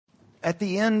At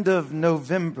the end of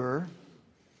November,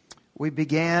 we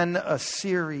began a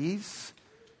series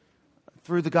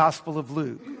through the Gospel of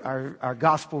Luke. Our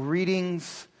gospel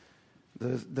readings,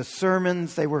 the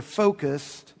sermons, they were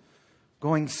focused,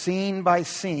 going scene by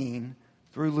scene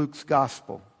through Luke's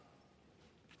gospel.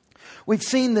 We've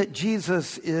seen that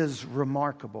Jesus is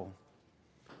remarkable.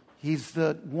 He's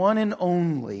the one and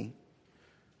only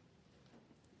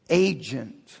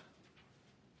agent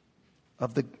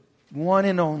of the one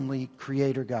and only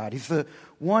Creator God. He's the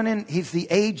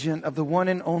agent of the one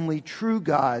and only true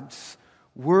God's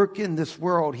work in this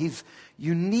world. He's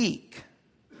unique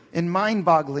in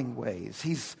mind-boggling ways.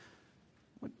 He's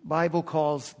what the Bible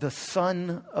calls the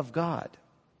Son of God.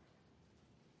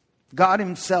 God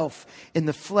Himself in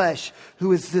the flesh,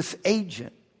 who is this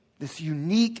agent, this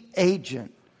unique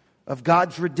agent of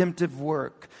God's redemptive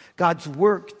work, God's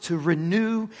work to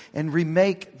renew and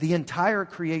remake the entire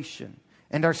creation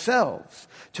and ourselves,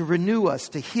 to renew us,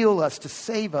 to heal us, to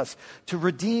save us, to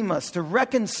redeem us, to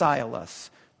reconcile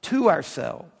us to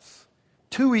ourselves,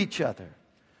 to each other,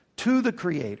 to the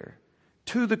Creator,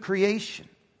 to the creation.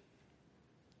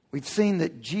 We've seen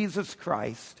that Jesus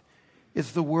Christ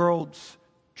is the world's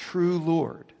true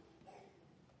Lord.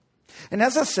 And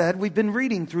as I said, we've been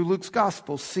reading through Luke's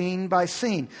gospel scene by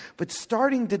scene. But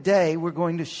starting today, we're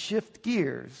going to shift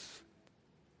gears.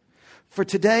 For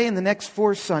today and the next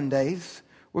 4 Sundays,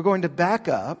 we're going to back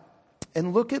up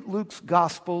and look at Luke's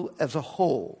gospel as a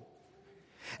whole.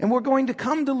 And we're going to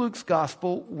come to Luke's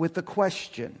gospel with a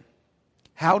question.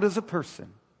 How does a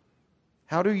person,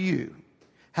 how do you,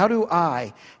 how do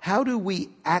I, how do we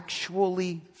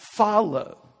actually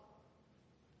follow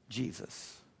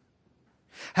Jesus?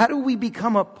 How do we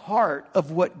become a part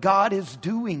of what God is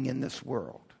doing in this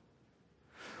world?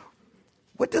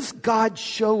 What does God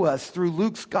show us through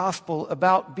Luke's gospel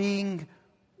about being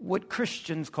what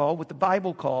Christians call, what the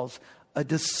Bible calls, a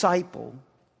disciple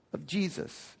of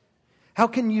Jesus? How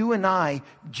can you and I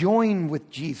join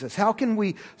with Jesus? How can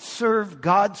we serve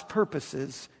God's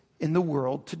purposes in the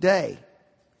world today?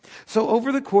 So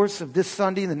over the course of this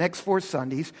Sunday and the next 4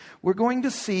 Sundays, we're going to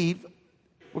see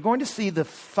the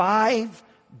 5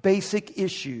 basic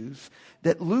issues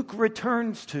that Luke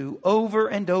returns to over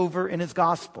and over in his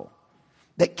gospel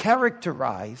that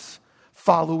characterize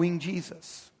following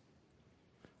Jesus.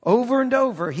 Over and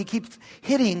over, he keeps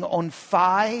hitting on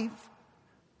 5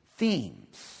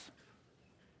 themes,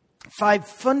 5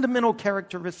 fundamental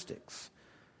characteristics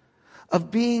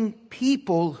of being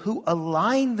people who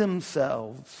align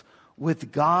themselves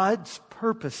with God's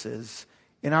purposes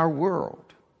in our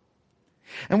world.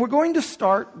 And we're going to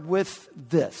start with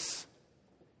this.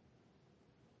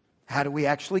 How do we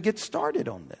actually get started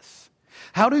on this?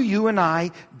 How do you and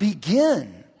I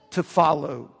begin to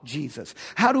follow Jesus?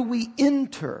 How do we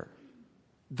enter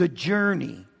the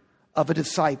journey of a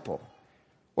disciple?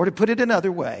 Or to put it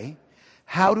another way,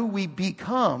 how do we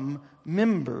become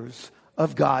members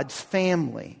of God's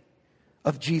family,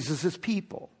 of Jesus'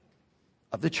 people,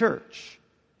 of the church?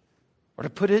 Or to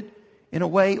put it in a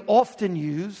way often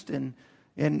used in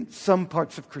some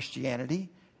parts of Christianity,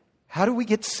 how do we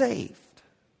get saved?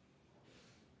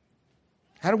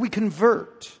 How do we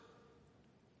convert?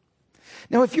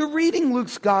 Now, if you're reading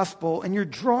Luke's gospel and you're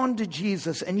drawn to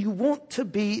Jesus and you want to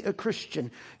be a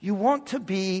Christian, you want to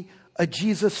be a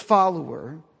Jesus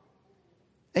follower,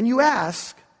 and you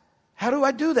ask, how do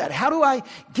I do that? How do I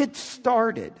get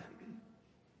started?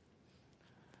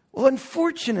 Well,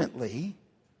 unfortunately,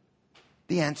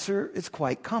 the answer is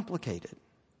quite complicated.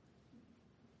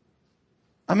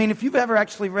 I mean, if you've ever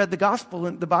actually read the gospel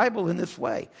and the Bible in this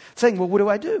way, saying, well, what do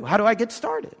I do? How do I get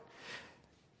started?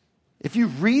 If you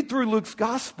read through Luke's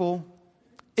gospel,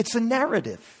 it's a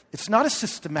narrative. It's not a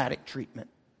systematic treatment.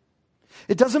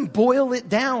 It doesn't boil it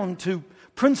down to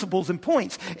principles and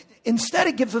points. Instead,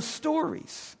 it gives us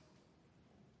stories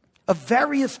of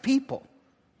various people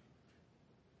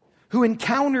who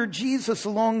encountered Jesus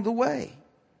along the way.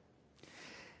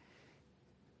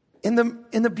 And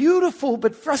the beautiful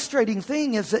but frustrating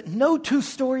thing is that no 2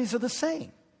 stories are the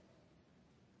same.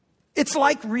 It's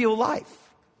like real life.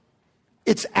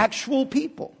 It's actual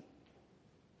people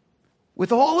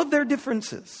with all of their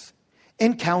differences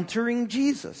encountering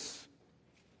Jesus.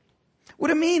 What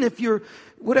I mean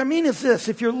is this: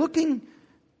 if you're looking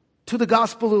to the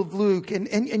Gospel of Luke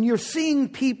and you're seeing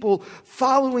people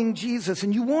following Jesus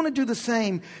and you want to do the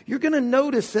same, you're going to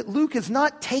notice that Luke has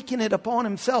not taken it upon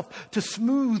himself to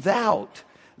smooth out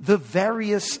the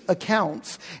various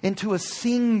accounts into a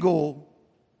single,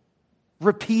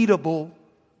 repeatable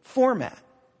format.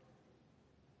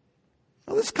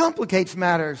 Well, this complicates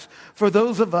matters for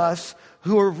those of us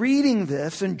who are reading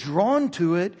this and drawn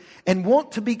to it and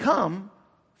want to become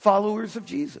followers of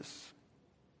Jesus.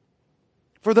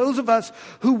 For those of us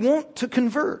who want to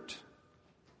convert.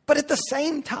 But at the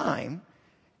same time,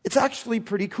 it's actually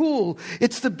pretty cool.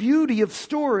 It's the beauty of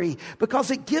story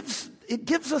because it gives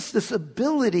us this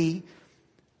ability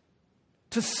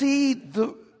to see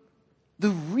the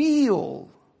real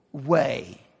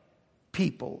way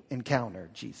people encounter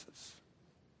Jesus.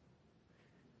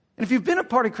 And if you've been a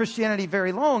part of Christianity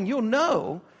very long, you'll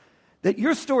know that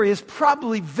your story is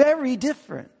probably very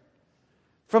different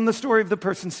from the story of the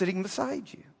person sitting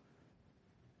beside you.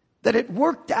 That it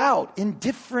worked out in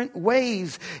different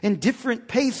ways, in different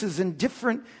paces, in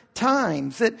different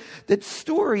times. That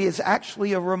story is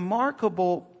actually a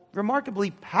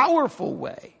remarkably powerful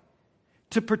way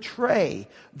to portray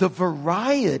the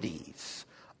varieties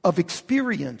of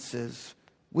experiences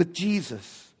with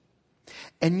Jesus.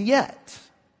 And yet,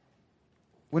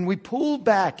 when we pull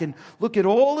back and look at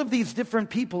all of these different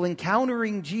people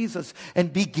encountering Jesus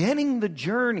and beginning the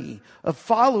journey of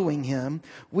following him,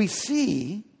 we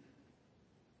see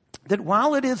that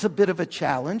while it is a bit of a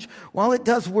challenge, while it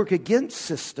does work against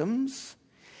systems,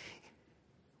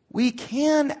 we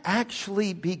can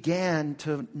actually begin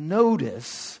to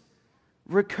notice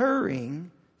recurring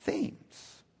themes.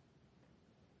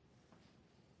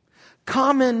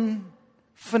 Common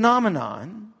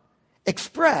phenomenon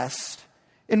expressed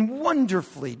in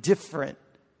wonderfully different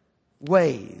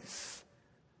ways,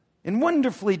 in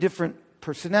wonderfully different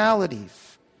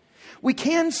personalities. We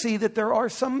can see that there are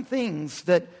some things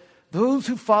that those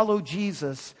who follow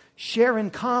Jesus share in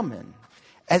common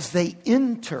as they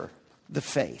enter the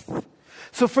faith.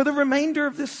 So for the remainder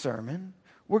of this sermon,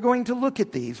 we're going to look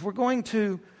at these. We're going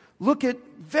to look at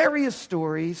various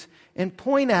stories and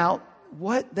point out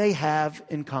what they have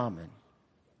in common.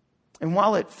 And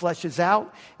while it fleshes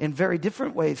out in very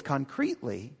different ways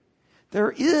concretely,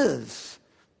 there is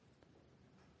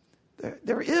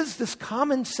this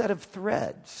common set of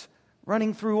threads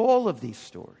running through all of these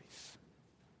stories.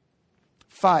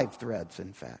 5 threads,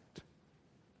 in fact.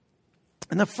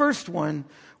 And the first one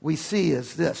we see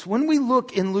is this. When we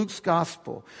look in Luke's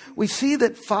gospel, we see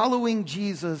that following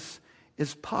Jesus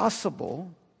is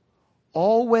possible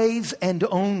always and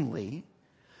only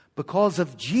because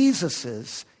of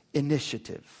Jesus's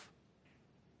initiative.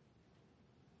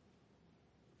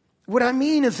 What I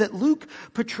mean is that Luke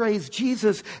portrays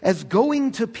Jesus as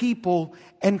going to people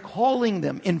and calling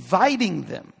them, inviting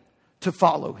them to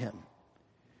follow him.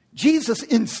 Jesus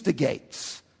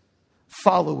instigates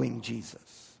following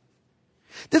Jesus.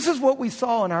 This is what we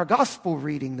saw in our gospel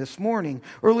reading this morning,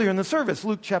 earlier in the service,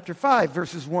 Luke chapter 5,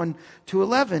 verses 1 to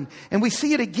 11. And we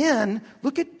see it again.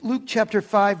 Look at Luke chapter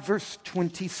 5, verse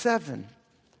 27.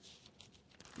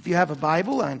 If you have a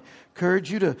Bible, I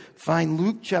encourage you to find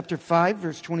Luke chapter 5,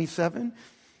 verse 27.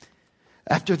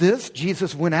 After this,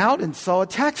 Jesus went out and saw a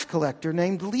tax collector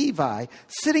named Levi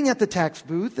sitting at the tax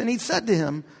booth, and he said to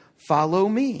him, "Follow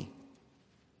me."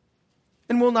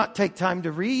 And we'll not take time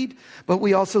to read, but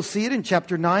we also see it in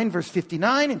chapter 9, verse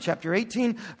 59, and chapter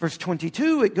 18, verse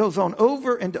 22. It goes on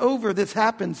over and over. This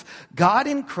happens. God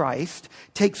in Christ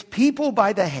takes people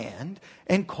by the hand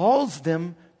and calls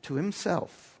them to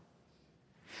himself.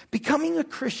 Becoming a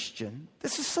Christian,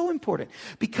 this is so important.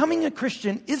 Becoming a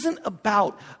Christian isn't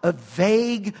about a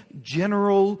vague,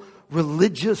 general,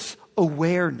 religious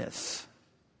awareness.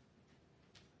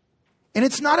 And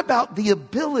it's not about the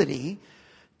ability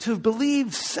to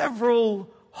believe several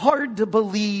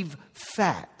hard-to-believe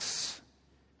facts.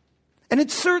 And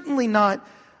it's certainly not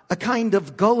a kind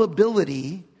of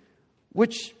gullibility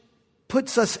which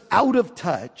puts us out of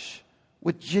touch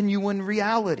with genuine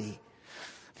reality.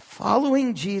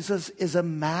 Following Jesus is a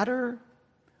matter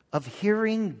of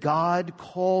hearing God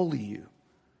call you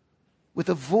with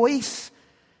a voice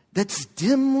that's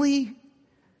dimly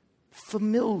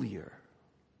familiar,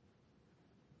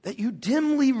 that you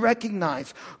dimly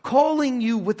recognize, calling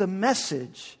you with a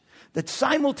message that's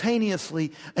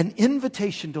simultaneously an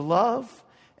invitation to love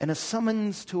and a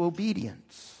summons to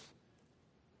obedience.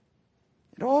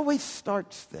 It always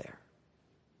starts there.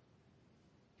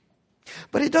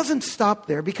 But it doesn't stop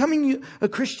there. Becoming a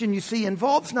Christian, you see,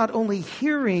 involves not only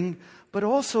hearing, but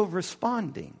also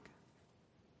responding.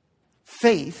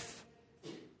 Faith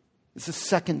is the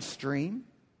second stream,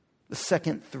 the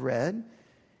second thread.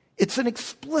 It's an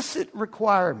explicit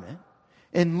requirement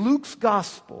in Luke's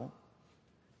gospel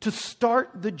to start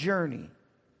the journey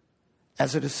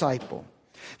as a disciple.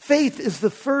 Faith is the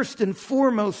first and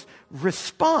foremost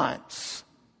response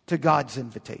to God's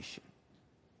invitation.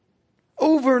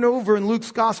 Over and over in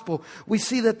Luke's gospel, we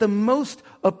see that the most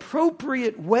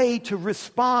appropriate way to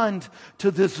respond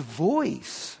to this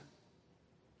voice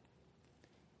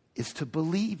is to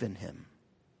believe in him.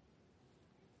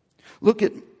 Look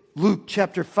at Luke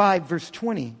chapter 5, verse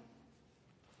 20.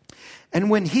 And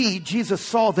when Jesus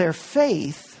saw their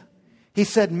faith, he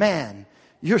said, "Man,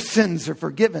 your sins are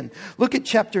forgiven." Look at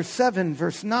chapter 7,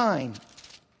 verse 9.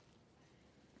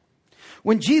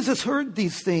 When Jesus heard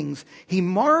these things, he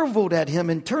marveled at him,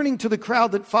 and turning to the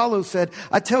crowd that followed said,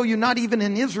 "I tell you, not even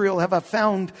in Israel have I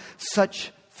found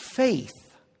such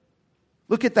faith."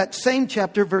 Look at that same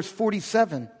chapter, verse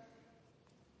 47.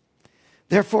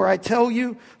 "Therefore I tell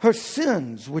you, her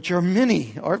sins, which are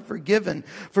many, are forgiven.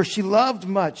 For she loved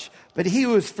much, but he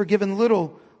who is forgiven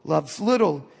little loves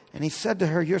little." And he said to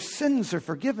her, "Your sins are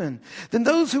forgiven." Then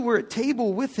those who were at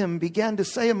table with him began to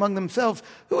say among themselves,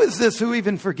 "Who is this who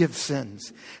even forgives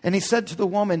sins?" And he said to the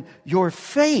woman, "Your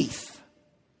faith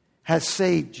has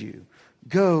saved you.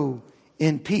 Go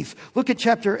in peace." Look at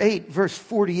chapter 8, verse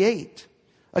 48.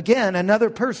 Again, another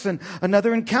person,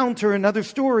 another encounter, another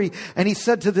story. And he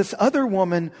said to this other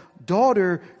woman,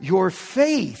 "Daughter, your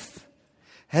faith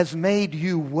has made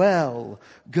you well.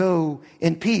 Go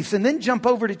in peace." And then jump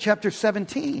over to chapter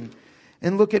 17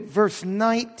 and look at verse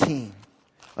 19.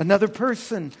 Another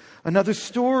person, another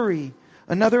story,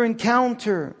 another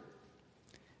encounter.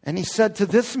 And he said to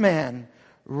this man,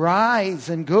 "Rise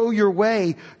and go your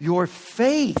way. Your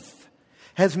faith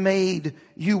has made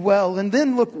you well." And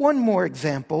then look, one more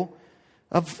example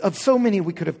of so many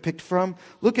we could have picked from.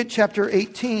 Look at chapter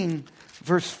 18,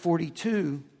 verse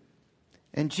 42.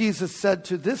 And Jesus said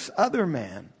to this other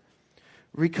man,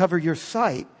 "Recover your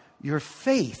sight. Your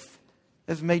faith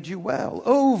has made you well."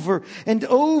 Over and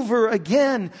over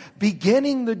again,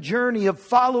 beginning the journey of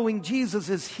following Jesus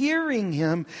is hearing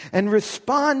him and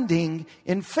responding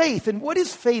in faith. And what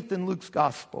is faith in Luke's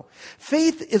gospel?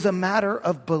 Faith is a matter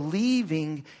of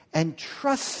believing and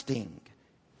trusting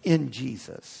in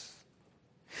Jesus,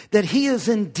 that he is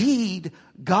indeed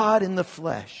God in the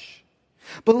flesh.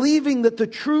 Believing that the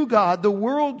true God, the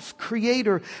world's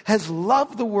creator, has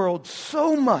loved the world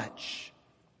so much,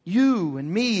 you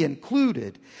and me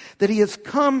included, that he has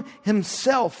come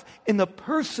himself in the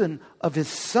person of his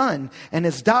Son and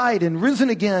has died and risen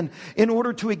again in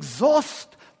order to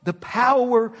exhaust the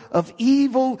power of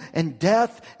evil and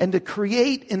death and to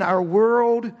create in our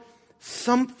world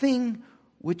something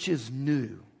which is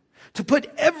new, to put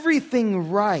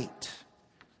everything right,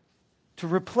 to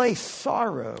replace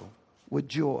sorrow with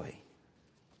joy.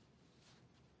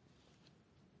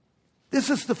 This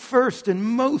is the first and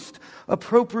most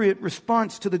appropriate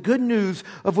response to the good news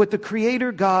of what the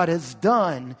Creator God has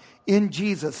done in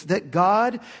Jesus. That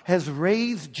God has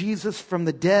raised Jesus from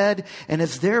the dead and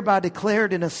has thereby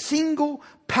declared in a single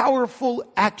powerful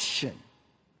action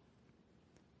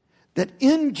that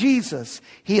in Jesus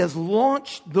he has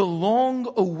launched the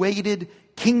long-awaited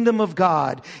kingdom of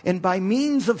God. And by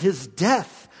means of his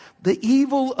death, the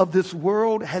evil of this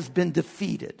world has been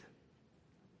defeated.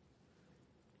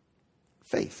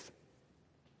 Faith.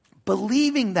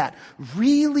 Believing that.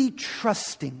 Really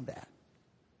trusting that.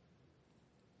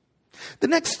 The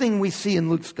next thing we see in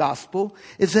Luke's gospel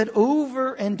is that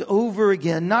over and over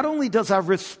again, not only does our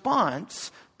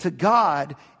response to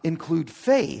God include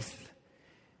faith,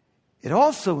 it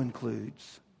also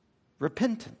includes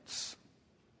repentance.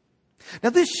 Now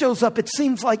this shows up, it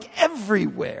seems like,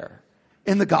 everywhere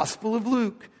in the Gospel of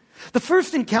Luke. The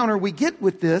first encounter we get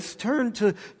with this, turn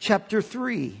to chapter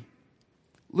 3.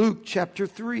 Luke chapter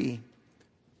 3,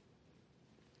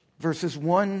 verses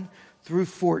 1 through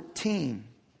 14.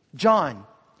 John,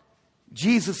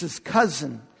 Jesus'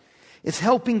 cousin, is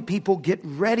helping people get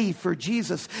ready for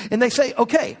Jesus. And they say,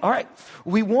 "Okay, all right,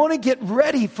 we want to get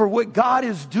ready for what God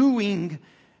is doing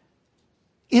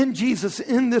in Jesus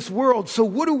in this world. So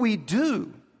what do we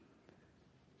do?"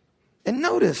 And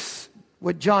notice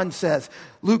what John says.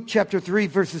 Luke chapter 3,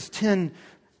 verses 10,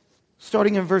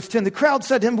 starting in verse 10. The crowd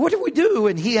said to him, "What do we do?"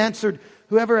 And he answered,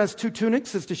 "Whoever has 2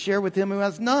 tunics is to share with him who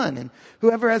has none, and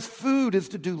whoever has food is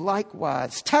to do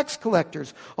likewise." Tax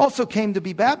collectors also came to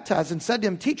be baptized and said to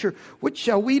him, "Teacher, what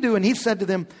shall we do?" And he said to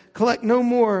them, "Collect no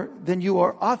more than you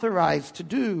are authorized to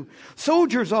do."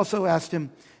 Soldiers also asked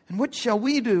him, "And what shall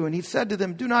we do?" And he said to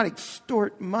them, "Do not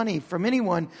extort money from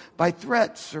anyone by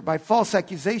threats or by false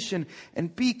accusation,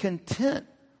 and be content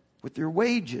with your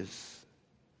wages."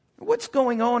 What's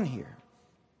going on here?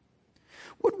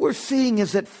 What we're seeing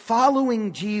is that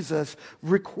following Jesus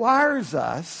requires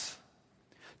us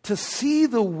to see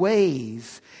the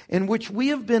ways in which we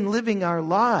have been living our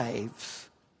lives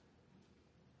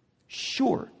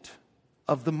short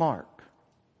of the mark,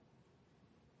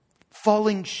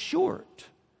 falling short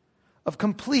of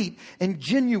complete and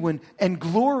genuine and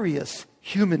glorious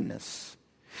humanness.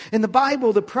 In the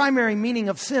Bible, the primary meaning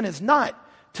of sin is not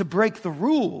to break the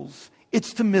rules,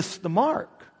 it's to miss the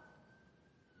mark.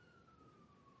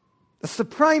 That's the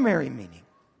primary meaning.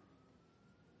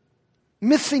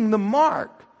 Missing the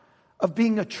mark of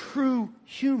being a true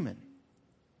human.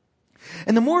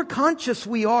 And the more conscious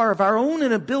we are of our own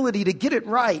inability to get it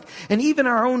right, and even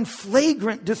our own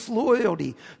flagrant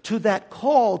disloyalty to that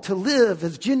call to live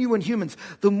as genuine humans,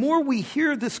 the more we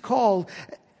hear this call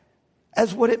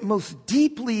as what it most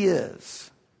deeply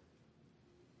is,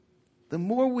 the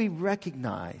more we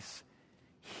recognize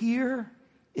here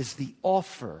is the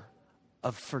offer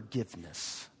of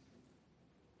forgiveness.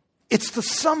 It's the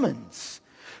summons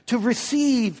to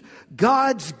receive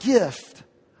God's gift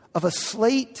of a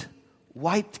slate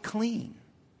wiped clean.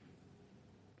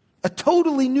 A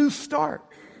totally new start.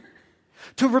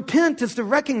 To repent is to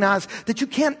recognize that you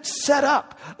can't set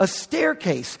up a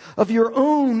staircase of your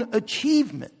own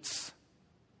achievements,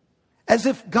 as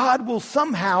if God will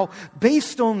somehow,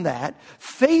 based on that,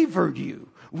 favor you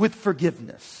with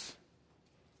forgiveness,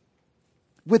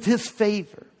 with His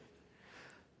favor.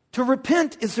 To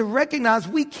repent is to recognize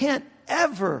we can't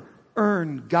ever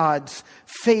earn God's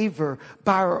favor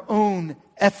by our own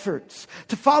efforts.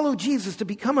 To follow Jesus, to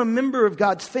become a member of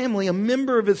God's family, a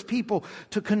member of His people,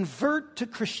 to convert to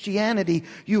Christianity,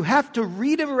 you have to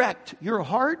redirect your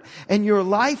heart and your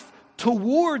life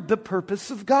toward the purpose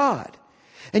of God.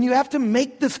 And you have to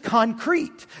make this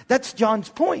concrete. That's John's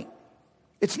point.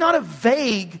 It's not a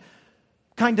vague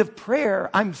kind of prayer,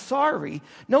 I'm sorry.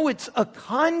 No, it's a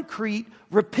concrete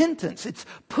repentance. It's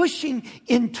pushing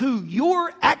into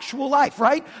your actual life,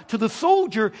 right? To the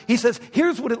soldier, he says,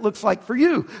 here's what it looks like for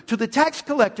you. To the tax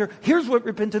collector, here's what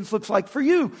repentance looks like for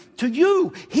you. To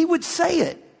you, he would say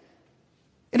it.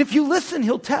 And if you listen,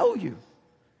 he'll tell you.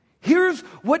 Here's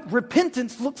what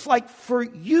repentance looks like for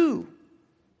you.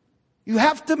 You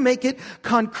have to make it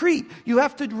concrete. You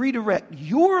have to redirect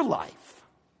your life,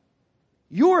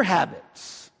 your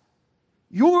habits,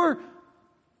 your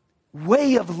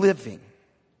way of living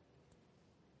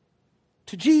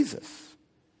to Jesus.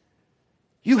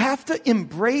 You have to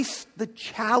embrace the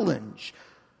challenge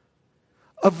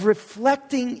of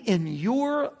reflecting in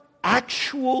your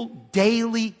actual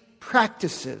daily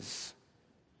practices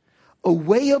a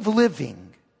way of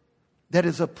living that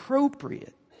is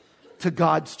appropriate to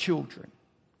God's children.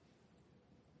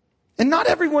 And not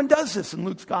everyone does this in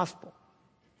Luke's gospel.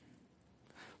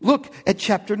 Look at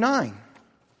chapter 9.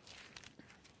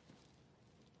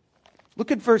 Look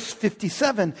at verse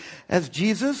 57. As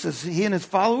he and his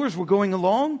followers were going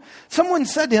along, someone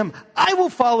said to him, I will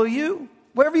follow you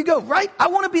wherever you go, right? I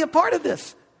want to be a part of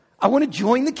this. I want to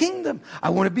join the kingdom.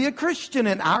 I want to be a Christian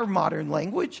in our modern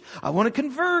language. I want to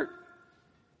convert.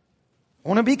 I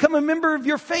want to become a member of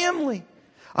your family.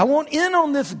 I want in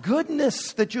on this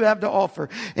goodness that you have to offer.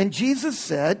 And Jesus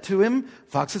said to him,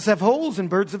 foxes have holes and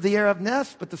birds of the air have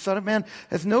nests, but the Son of Man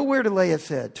has nowhere to lay his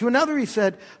head. To another he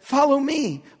said, follow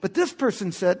me. But this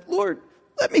person said, Lord,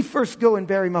 let me first go and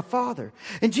bury my father.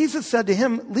 And Jesus said to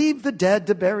him, leave the dead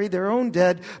to bury their own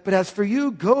dead. But as for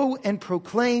you, go and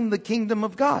proclaim the kingdom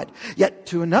of God. Yet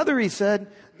another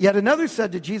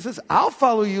said to Jesus, I'll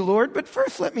follow you, Lord, but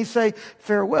first let me say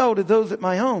farewell to those at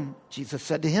my home. Jesus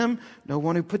said to him, no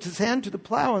one who puts his hand to the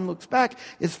plow and looks back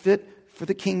is fit for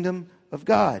the kingdom of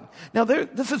God. Now,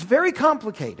 this is very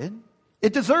complicated.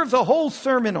 It deserves a whole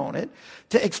sermon on it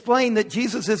to explain that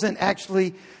Jesus isn't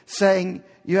actually saying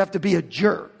you have to be a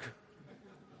jerk.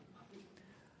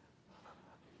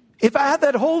 If I had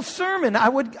that whole sermon, I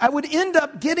would end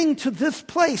up getting to this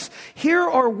place. Here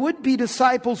are would-be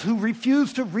disciples who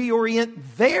refuse to reorient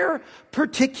their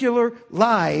particular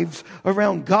lives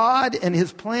around God and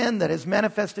His plan that is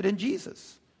manifested in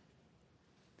Jesus.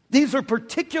 These are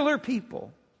particular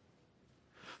people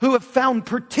who have found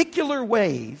particular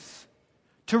ways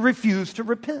to refuse to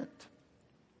repent.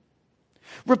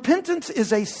 Repentance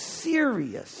is a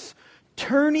serious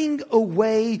turning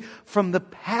away from the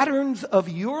patterns of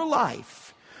your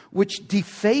life which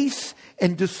deface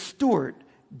and distort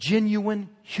genuine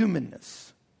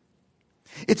humanness.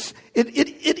 It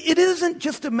isn't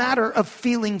just a matter of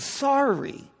feeling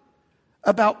sorry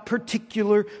about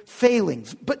particular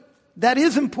failings, but that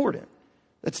is important.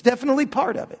 That's definitely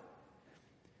part of it.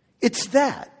 It's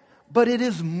that, but it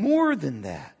is more than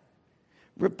that.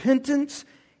 Repentance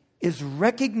is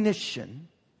recognition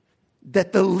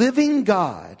that the living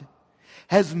God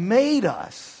has made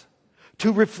us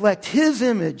to reflect His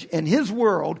image and His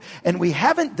world, and we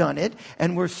haven't done it,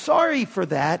 and we're sorry for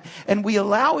that, and we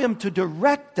allow Him to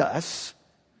direct us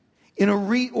in a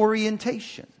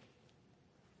reorientation.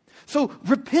 So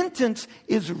repentance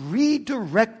is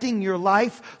redirecting your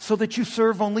life so that you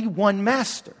serve only one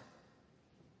master.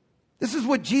 This is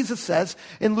what Jesus says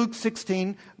in Luke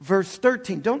 16, verse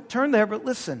 13. Don't turn there, but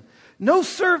listen. No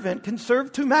servant can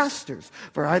serve two masters,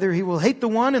 for either he will hate the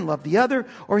one and love the other,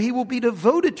 or he will be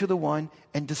devoted to the one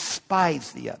and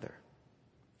despise the other.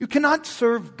 You cannot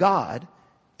serve God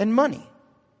and money.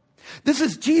 This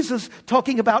is Jesus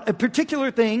talking about a particular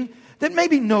thing that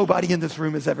maybe nobody in this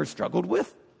room has ever struggled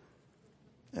with.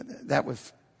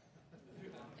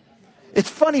 It's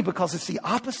funny because it's the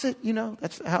opposite, you know.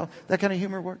 That's how that kind of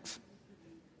humor works.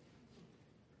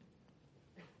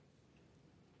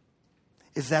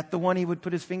 Is that the one he would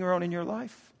put his finger on in your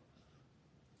life?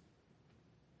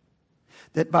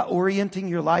 That by orienting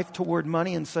your life toward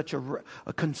money in such a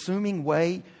consuming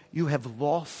way, you have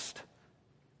lost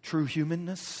true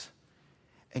humanness?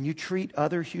 And you treat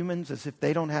other humans as if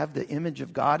they don't have the image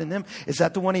of God in them? Is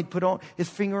that the one he'd put on his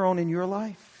finger on in your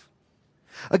life?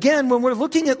 Again, when we're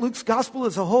looking at Luke's gospel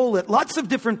as a whole, at lots of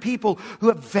different people who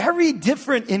have very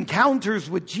different encounters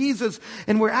with Jesus,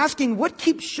 and we're asking what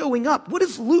keeps showing up? What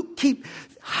does Luke keep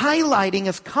highlighting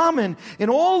as common in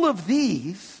all of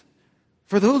these?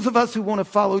 For those of us who want to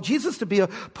follow Jesus, to be a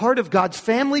part of God's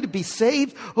family, to be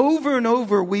saved, over and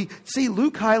over, we see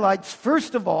Luke highlights,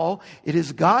 first of all, it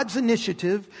is God's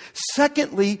initiative.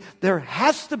 Secondly, there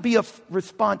has to be a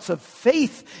response of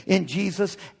faith in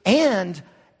Jesus and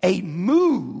a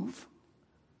move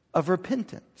of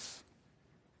repentance.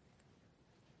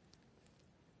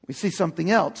 We see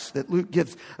something else that Luke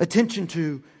gives attention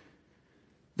to.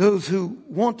 Those who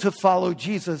want to follow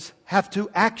Jesus have to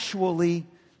actually,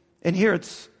 and here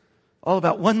it's all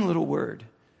about one little word,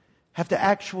 have to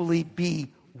actually be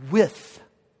with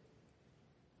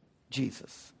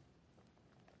Jesus.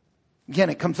 Again,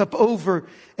 it comes up over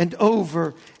and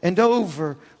over and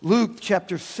over. Luke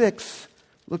chapter 6,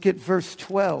 look at verse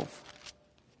 12.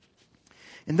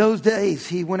 In those days,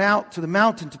 he went out to the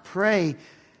mountain to pray,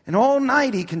 and all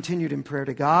night he continued in prayer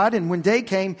to God. And when day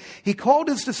came, he called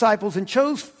his disciples and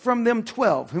chose from them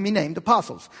 12, whom he named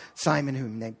apostles. Simon,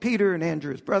 whom he named Peter, and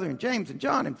Andrew his brother, and James, and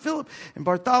John, and Philip, and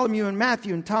Bartholomew, and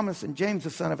Matthew, and Thomas, and James the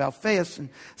son of Alphaeus, and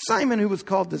Simon, who was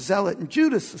called the Zealot, and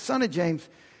Judas the son of James,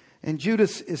 and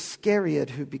Judas Iscariot,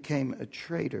 who became a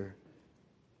traitor.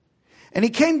 And he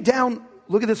came down,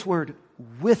 look at this word,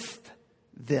 with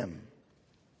them.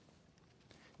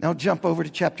 Now jump over to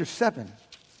chapter 7.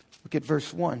 Look at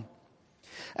verse 1.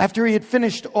 After he had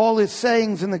finished all his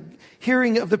sayings in the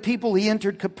hearing of the people, he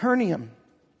entered Capernaum.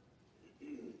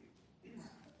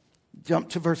 Jump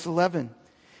to verse 11.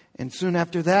 And soon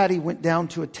after that, he went down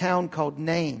to a town called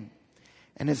Nain,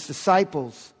 and his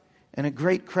disciples and a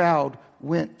great crowd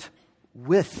went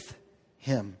with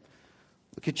him.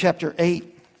 Look at chapter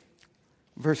 8,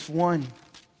 verse 1.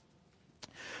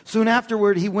 Soon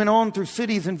afterward, he went on through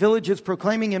cities and villages,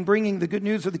 proclaiming and bringing the good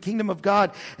news of the kingdom of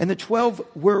God. And the 12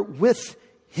 were with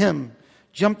him.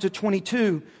 Jump to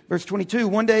 22, verse 22.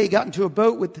 One day he got into a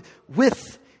boat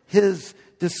with his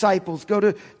disciples. Go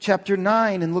to chapter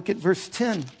 9 and look at verse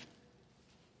 10.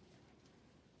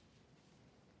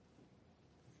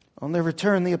 On their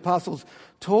return, the apostles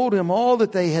told him all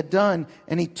that they had done,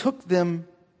 and he took them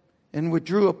and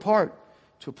withdrew apart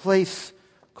to a place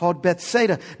called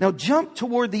Bethsaida. Now jump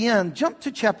toward the end. Jump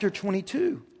to chapter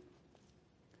 22.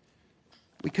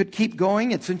 We could keep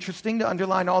going. It's interesting to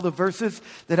underline all the verses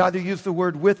that either use the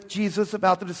word with Jesus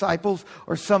about the disciples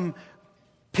or some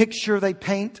picture they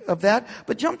paint of that.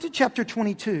 But jump to chapter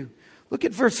 22. Look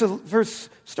at verse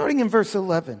starting in verse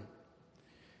 11.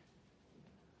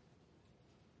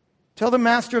 Tell the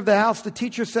master of the house, the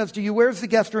teacher says to you, where's the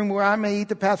guest room where I may eat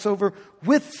the Passover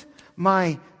with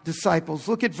my disciples?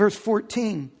 Look at verse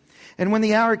 14. And when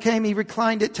the hour came, he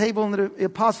reclined at table, and the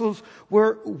apostles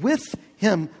were with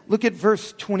him. Look at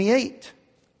verse 28.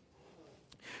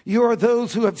 You are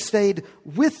those who have stayed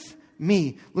with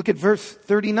me. Look at verse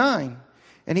 39.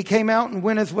 And he came out and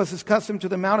went, as was his custom, to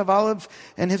the Mount of Olives,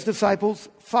 and his disciples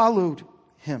followed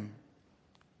him.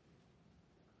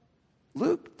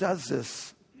 Luke does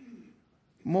this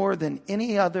more than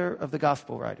any other of the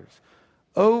gospel writers.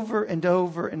 Over and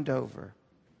over and over.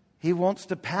 He wants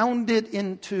to pound it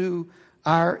into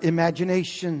our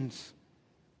imaginations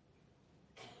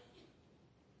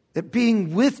that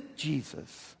being with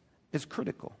Jesus is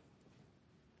critical.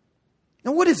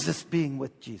 Now, what is this being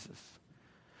with Jesus?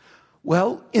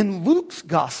 Well, in Luke's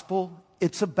gospel,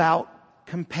 it's about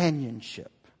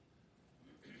companionship.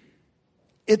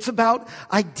 It's about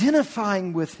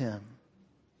identifying with him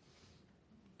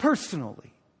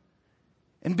personally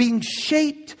and being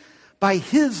shaped by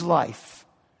his life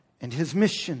and his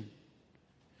mission.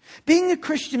 Being a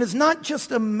Christian is not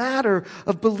just a matter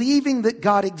of believing that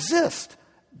God exists.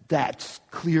 That's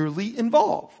clearly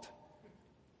involved.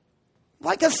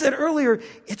 Like I said earlier,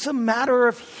 it's a matter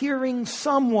of hearing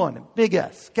someone, big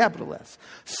S, capital S,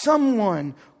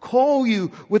 someone call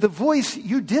you with a voice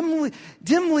you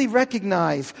dimly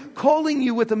recognize, calling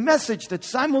you with a message that's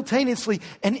simultaneously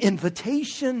an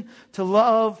invitation to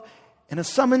love and a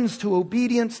summons to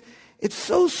obedience. It's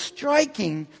so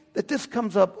striking that this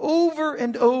comes up over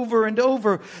and over and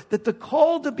over, that the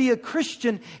call to be a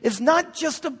Christian is not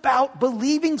just about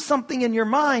believing something in your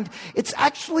mind. It's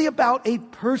actually about a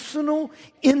personal,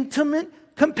 intimate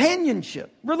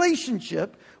companionship,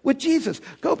 relationship with Jesus.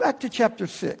 Go back to chapter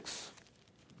 6.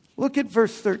 Look at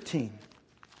verse 13.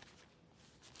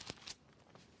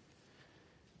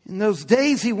 In those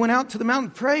days he went out to the mountain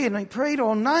to pray, and he prayed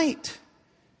all night.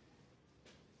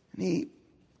 And he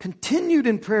continued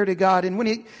in prayer to God. And when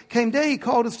it came day, he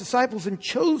called his disciples and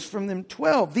chose from them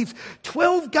 12. These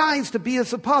 12 guys to be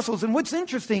his apostles. And what's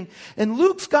interesting, in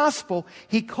Luke's gospel,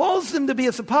 he calls them to be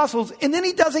his apostles, and then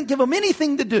he doesn't give them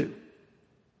anything to do.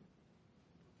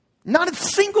 Not a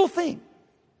single thing.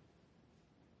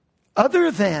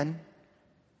 Other than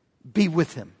be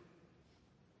with him.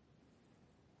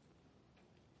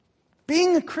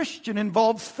 Being a Christian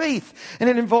involves faith, and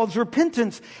it involves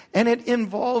repentance, and it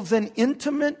involves an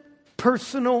intimate,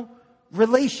 personal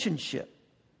relationship,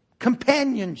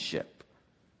 companionship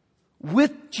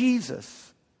with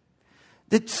Jesus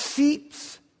that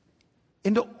seeps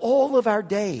into all of our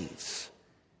days,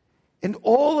 in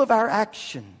all of our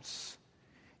actions,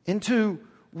 into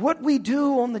what we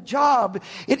do on the job.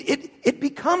 It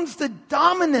becomes the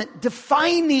dominant,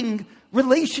 defining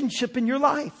relationship in your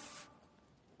life.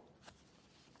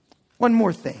 One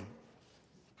more thing.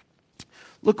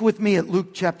 Look with me at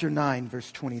Luke chapter 9,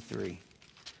 verse 23.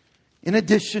 In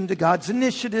addition to God's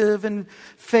initiative and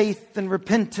faith and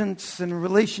repentance and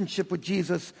relationship with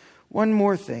Jesus, one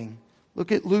more thing.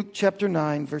 Look at Luke chapter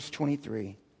 9, verse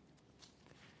 23.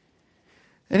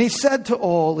 And he said to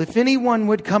all, if anyone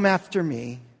would come after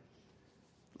me,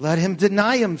 let him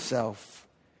deny himself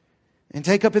and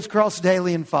take up his cross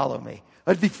daily and follow me.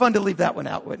 It'd be fun to leave that one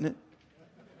out, wouldn't it?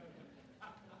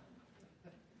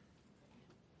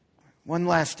 One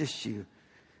last issue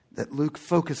that Luke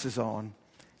focuses on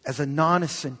as a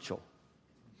non-essential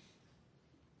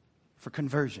for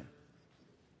conversion,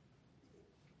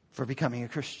 for becoming a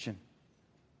Christian,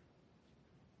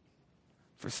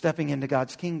 for stepping into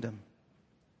God's kingdom,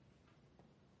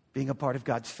 being a part of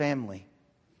God's family.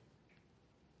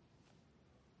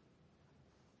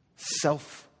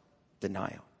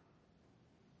 Self-denial.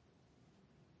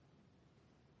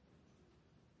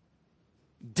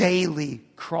 Daily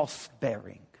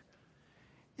cross-bearing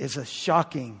is a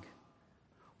shocking,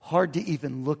 hard to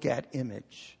even look at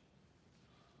image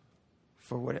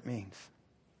for what it means.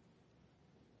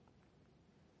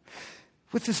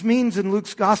 What this means in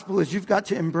Luke's gospel is you've got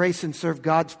to embrace and serve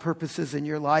God's purposes in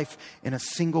your life in a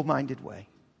single-minded way.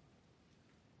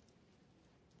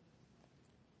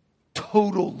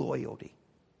 Total loyalty.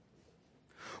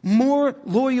 More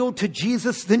loyal to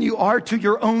Jesus than you are to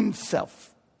your own self.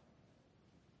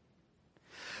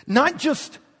 Not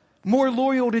just more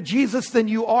loyal to Jesus than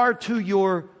you are to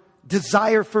your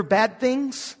desire for bad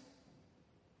things.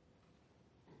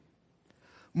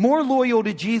 More loyal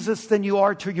to Jesus than you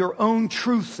are to your own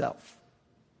true self.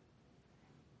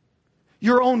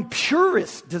 Your own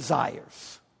purest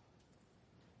desires.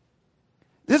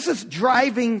 This is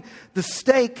driving the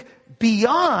stake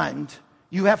beyond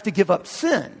you have to give up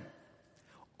sin,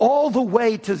 all the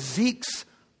way to Zeke's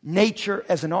nature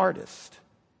as an artist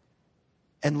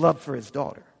and love for his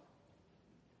daughter.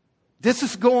 This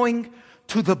is going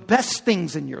to the best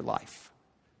things in your life,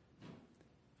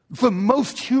 the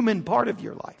most human part of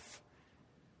your life,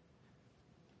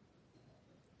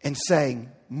 and saying,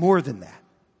 more than that,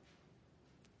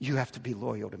 you have to be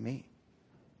loyal to me.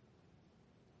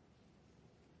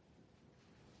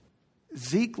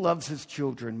 Zeke loves his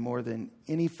children more than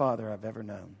any father I've ever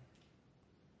known.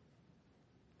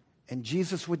 And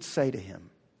Jesus would say to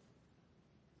him,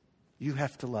 you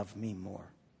have to love me more.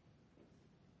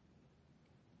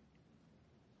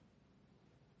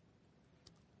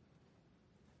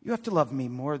 You have to love me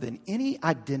more than any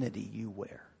identity you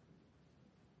wear.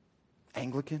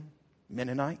 Anglican,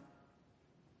 Mennonite,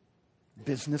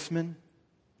 businessman,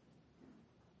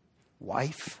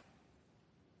 wife.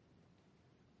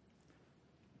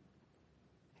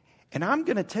 And I'm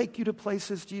going to take you to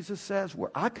places, Jesus says,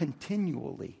 where I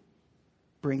continually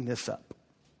bring this up.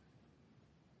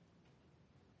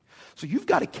 So you've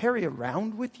got to carry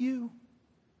around with you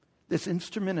this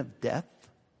instrument of death.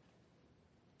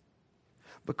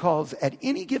 Because at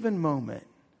any given moment,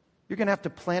 you're going to have to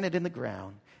plant it in the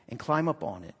ground and climb up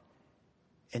on it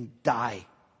and die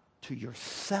to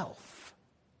yourself.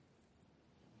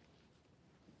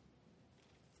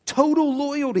 Total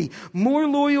loyalty. More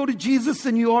loyal to Jesus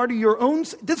than you are to your own.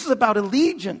 This is about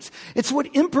allegiance. It's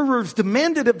what emperors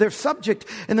demanded of their subject.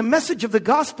 And the message of the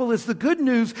gospel is the good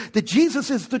news that Jesus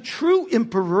is the true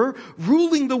emperor,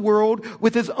 ruling the world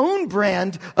with his own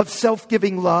brand of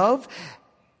self-giving love.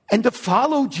 And to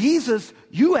follow Jesus,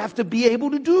 you have to be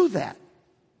able to do that.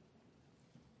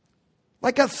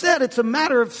 Like I said, it's a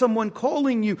matter of someone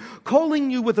calling you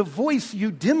with a voice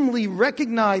you dimly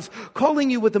recognize, calling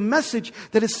you with a message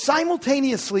that is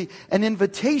simultaneously an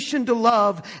invitation to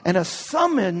love and a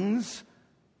summons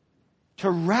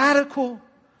to radical,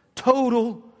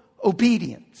 total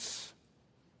obedience.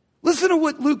 Listen to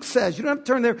what Luke says. You don't have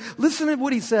to turn there. Listen to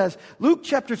what he says. Luke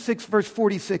chapter 6, verse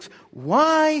 46.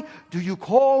 Why do you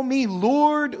call me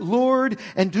Lord, Lord,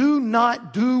 and do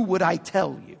not do what I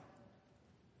tell you?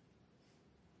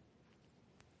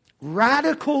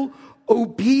 Radical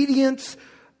obedience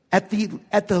at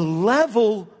the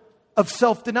level of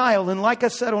self-denial. And like I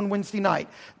said on Wednesday night,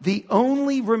 the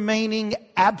only remaining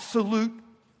absolute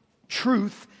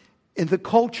truth in the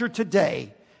culture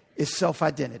today is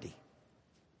self-identity.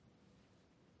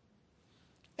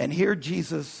 And here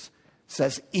Jesus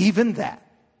says, even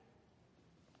that.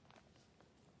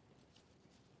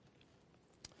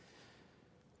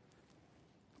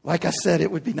 Like I said,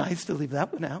 it would be nice to leave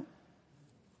that one out.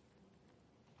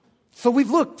 So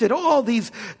we've looked at all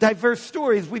these diverse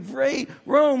stories. We've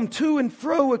roamed to and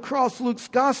fro across Luke's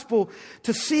gospel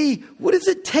to see what does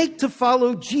it take to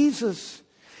follow Jesus.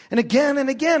 And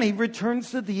again, he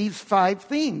returns to these 5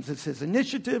 themes. It's his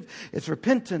initiative, it's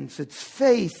repentance, it's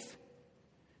faith,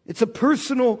 it's a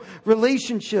personal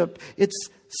relationship, it's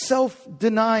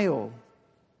self-denial.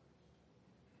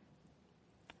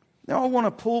 Now I want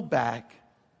to pull back,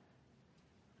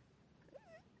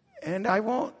 and I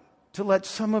want to let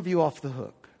some of you off the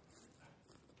hook.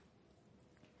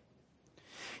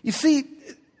 You see,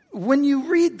 when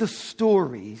you read the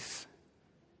stories,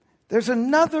 there's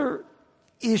another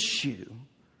issue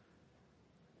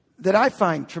that I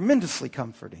find tremendously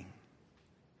comforting.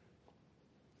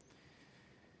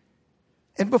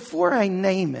 And before I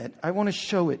name it, I want to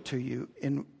show it to you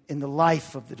in the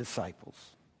life of the disciples.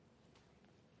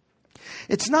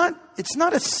 It's not a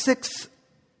 6th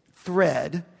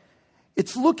thread.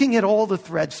 It's looking at all the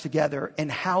threads together and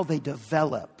how they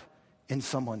develop in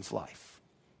someone's life.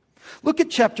 Look at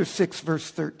chapter 6,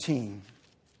 verse 13.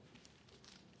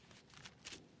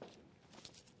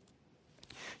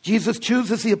 Jesus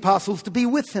chooses the apostles to be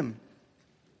with him.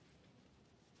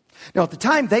 Now, at the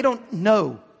time, they don't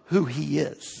know who he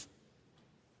is.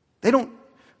 They don't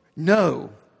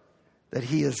know that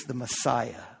he is the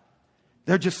Messiah.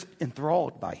 They're just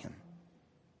enthralled by him.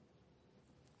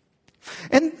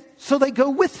 And so they go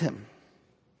with him.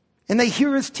 And they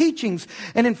hear his teachings.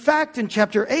 And in fact, in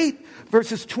chapter 8,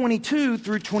 verses 22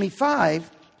 through 25,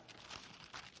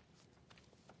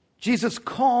 Jesus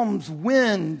calms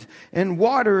wind and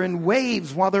water and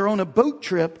waves while they're on a boat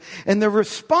trip. And their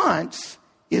response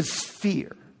is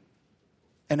fear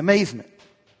and amazement.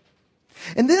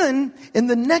 And then in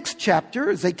the next chapter,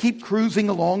 as they keep cruising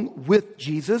along with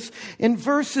Jesus, in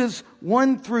verses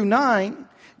 1 through 9,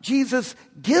 Jesus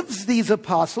gives these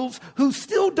apostles who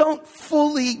still don't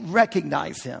fully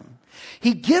recognize him.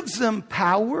 He gives them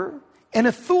power and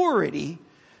authority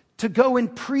to go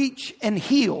and preach and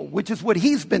heal, which is what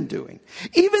he's been doing.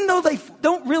 Even though they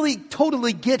don't really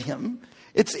totally get him,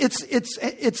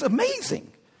 it's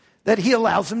amazing that he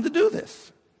allows them to do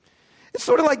this. It's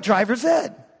sort of like driver's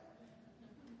ed.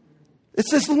 It's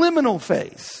this liminal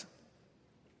phase.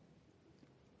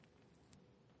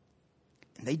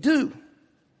 And they do.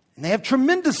 And they have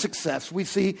tremendous success, we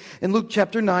see in Luke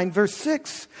chapter 9, verse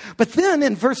 6. But then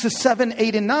in verses 7,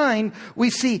 8, and 9, we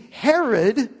see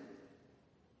Herod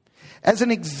as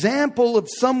an example of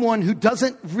someone who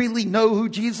doesn't really know who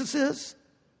Jesus is.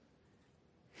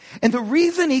 And the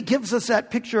reason he gives us that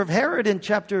picture of Herod in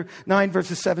chapter 9,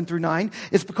 verses 7 through 9,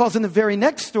 is because in the very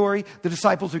next story, the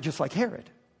disciples are just like Herod.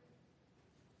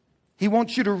 He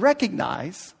wants you to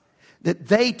recognize that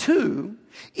they too,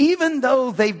 even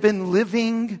though they've been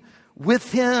living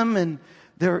with him and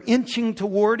they're inching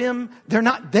toward him, they're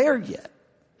not there yet.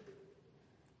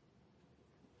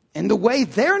 And the way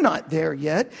they're not there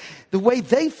yet, the way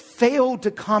they fail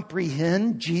to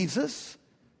comprehend Jesus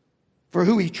for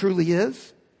who he truly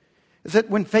is that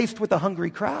when faced with a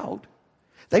hungry crowd,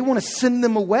 they want to send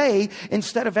them away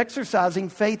instead of exercising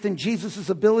faith in Jesus'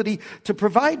 ability to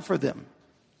provide for them.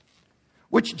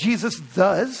 which Jesus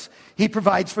does. He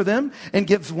provides for them and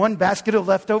gives one basket of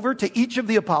leftover to each of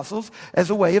the apostles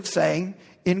as a way of saying,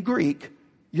 in Greek,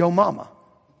 yo mama.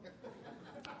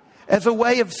 As a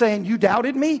way of saying, you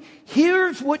doubted me?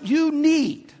 Here's what you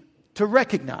need to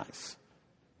recognize.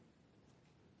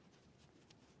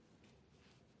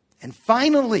 And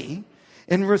finally,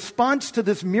 in response to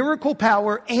this miracle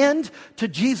power and to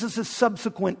Jesus'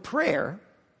 subsequent prayer,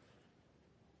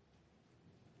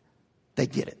 they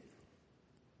get it.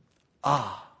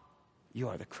 Ah, you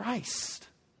are the Christ.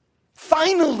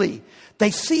 Finally,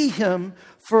 they see him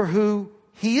for who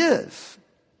he is.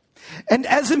 And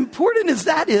as important as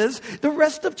that is, the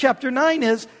rest of chapter 9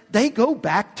 is they go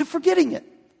back to forgetting it,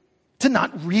 to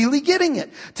not really getting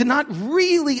it, to not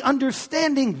really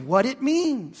understanding what it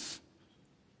means.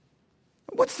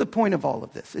 What's the point of all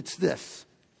of this? It's this.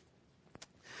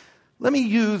 Let me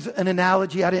use an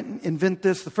analogy. I didn't invent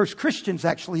this. The first Christians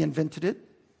actually invented it.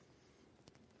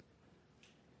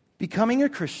 Becoming a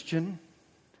Christian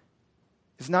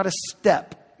is not a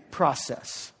step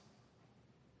process.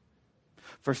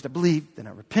 First I believe, then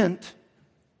I repent,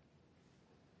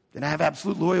 then I have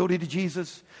absolute loyalty to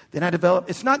Jesus, then I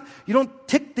develop. It's not, you don't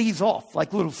tick these off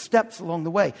like little steps along the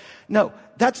way. No,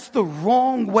 that's the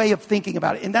wrong way of thinking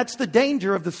about it. And that's the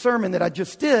danger of the sermon that I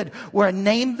just did, where I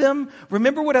named them.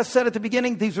 Remember what I said at the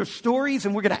beginning? These are stories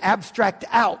and we're going to abstract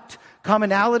out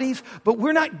commonalities, but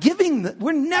we're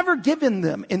never given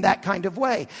them in that kind of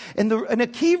way. And a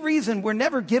key reason we're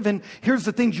never given, here's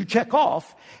the things you check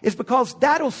off, is because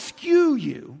that'll skew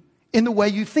you in the way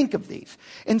you think of these.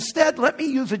 Instead, let me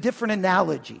use a different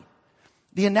analogy.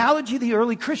 The analogy the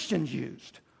early Christians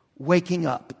used, waking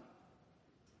up.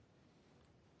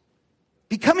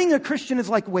 Becoming a Christian is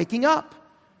like waking up.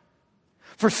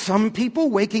 For some people,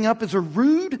 waking up is a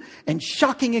rude and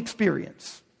shocking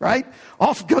experience. Right?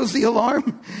 Off goes the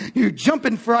alarm. You jump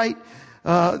in fright.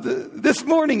 This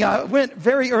morning I went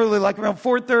very early, like around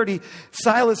 4:30.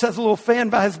 Silas has a little fan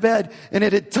by his bed and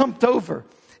it had tumped over.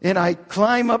 And I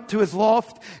climb up to his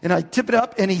loft and I tip it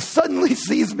up and he suddenly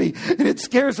sees me and it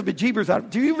scares the bejeebers out of him.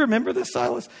 Do you remember this,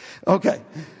 Silas? Okay.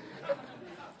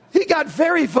 He got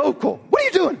very vocal. What are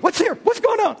you doing? What's here? What's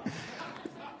going on?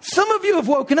 Some of you have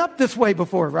woken up this way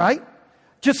before, right?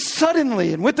 Just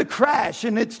suddenly and with a crash,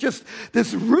 and it's just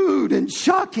this rude and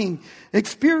shocking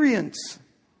experience.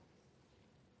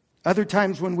 Other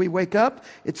times when we wake up,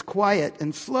 it's quiet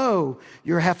and slow.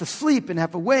 You're half asleep and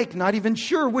half awake, not even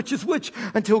sure which is which,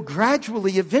 until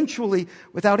gradually, eventually,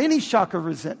 without any shock or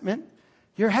resentment,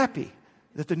 you're happy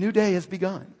that the new day has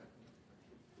begun.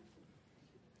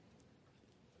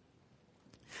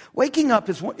 Waking up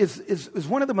is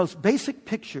one of the most basic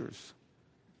pictures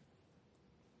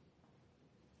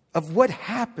of what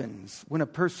happens when a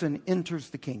person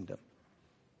enters the kingdom,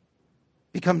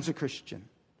 becomes a Christian.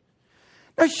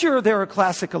 Now, sure, there are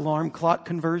classic alarm clock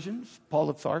conversions. Paul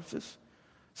of Tarsus,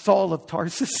 Saul of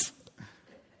Tarsus,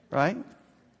 right?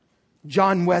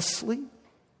 John Wesley.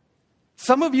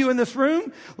 Some of you in this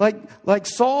room, like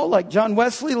Saul, like John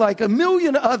Wesley, like a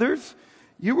million others,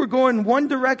 you were going one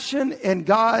direction and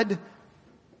God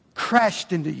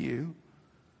crashed into you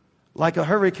like a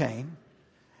hurricane.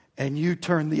 And you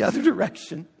turn the other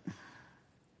direction.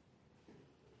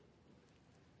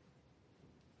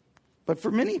 But for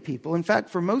many people, in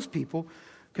fact, for most people,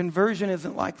 conversion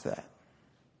isn't like that.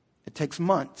 It takes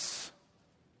months,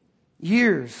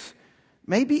 years,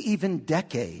 maybe even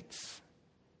decades.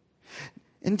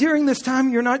 And during this time,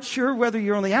 you're not sure whether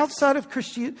you're on the outside of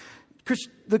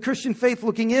the Christian faith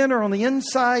looking in or on the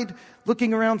inside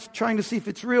looking around trying to see if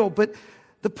it's real. But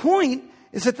the point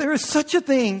is that there is such a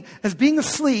thing as being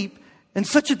asleep and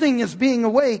such a thing as being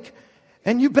awake,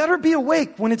 and you better be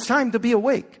awake when it's time to be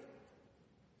awake.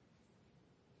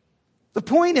 The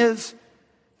point is,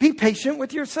 be patient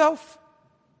with yourself.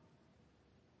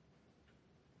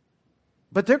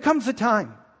 But there comes a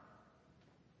time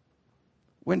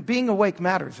when being awake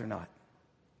matters or not.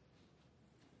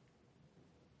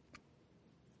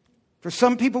 For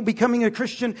some people, becoming a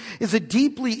Christian is a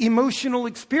deeply emotional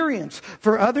experience.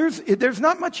 For others, there's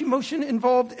not much emotion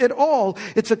involved at all.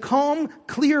 It's a calm,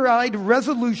 clear-eyed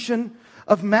resolution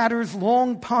of matters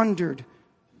long pondered.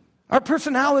 Our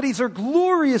personalities are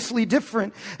gloriously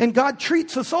different, and God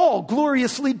treats us all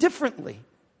gloriously differently.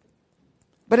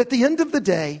 But at the end of the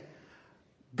day,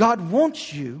 God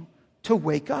wants you to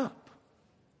wake up.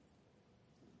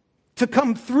 To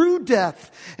come through death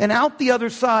and out the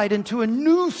other side into a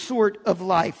new sort of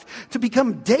life. To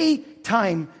become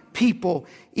daytime people.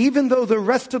 Even though the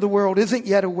rest of the world isn't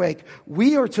yet awake,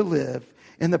 we are to live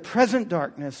in the present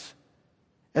darkness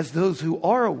as those who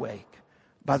are awake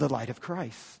by the light of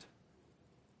Christ.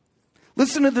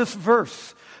 Listen to this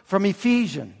verse from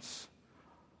Ephesians.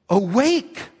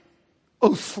 Awake,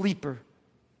 O sleeper.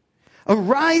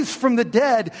 Arise from the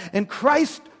dead, and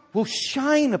Christ will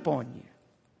shine upon you.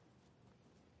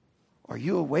 Are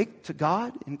you awake to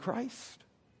God in Christ?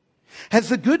 Has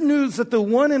the good news that the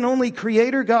one and only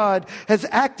Creator God has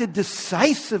acted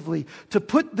decisively to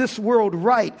put this world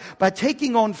right by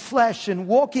taking on flesh and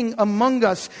walking among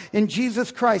us in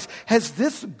Jesus Christ, has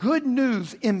this good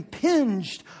news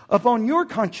impinged upon your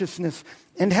consciousness?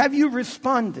 And have you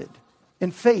responded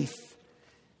in faith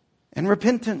and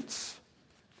repentance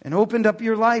and opened up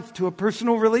your life to a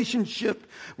personal relationship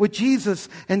with Jesus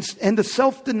and the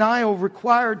self-denial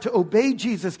required to obey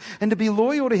Jesus and to be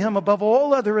loyal to Him above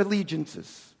all other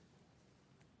allegiances?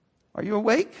 Are you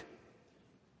awake?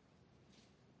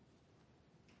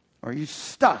 Or are you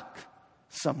stuck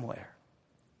somewhere?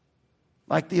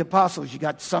 Like the apostles, you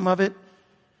got some of it,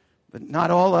 but not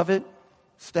all of it.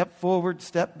 Step forward,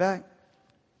 step back.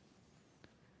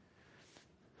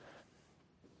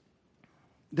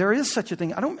 There is such a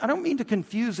thing. I don't mean to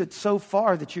confuse it so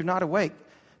far that you're not awake.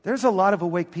 There's a lot of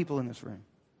awake people in this room.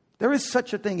 There is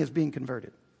such a thing as being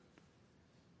converted.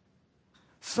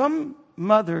 Some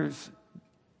mothers,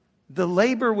 the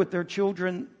labor with their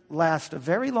children lasts a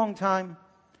very long time.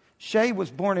 Shay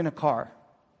was born in a car.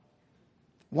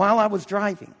 While I was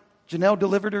driving, Janelle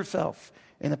delivered herself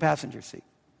in the passenger seat.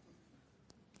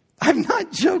 I'm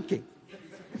not joking.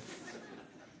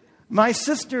 My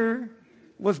sister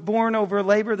was born over a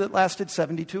labor that lasted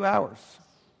 72 hours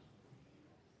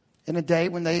in a day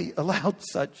when they allowed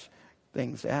such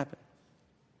things to happen.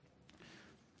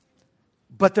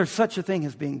 But there's such a thing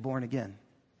as being born again.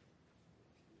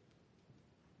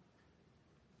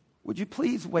 Would you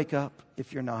please wake up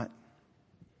if you're not?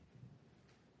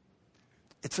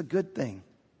 It's a good thing.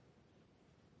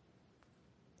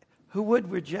 Who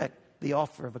would reject the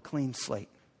offer of a clean slate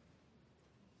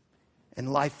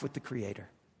and life with the Creator?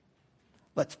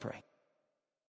 Let's pray.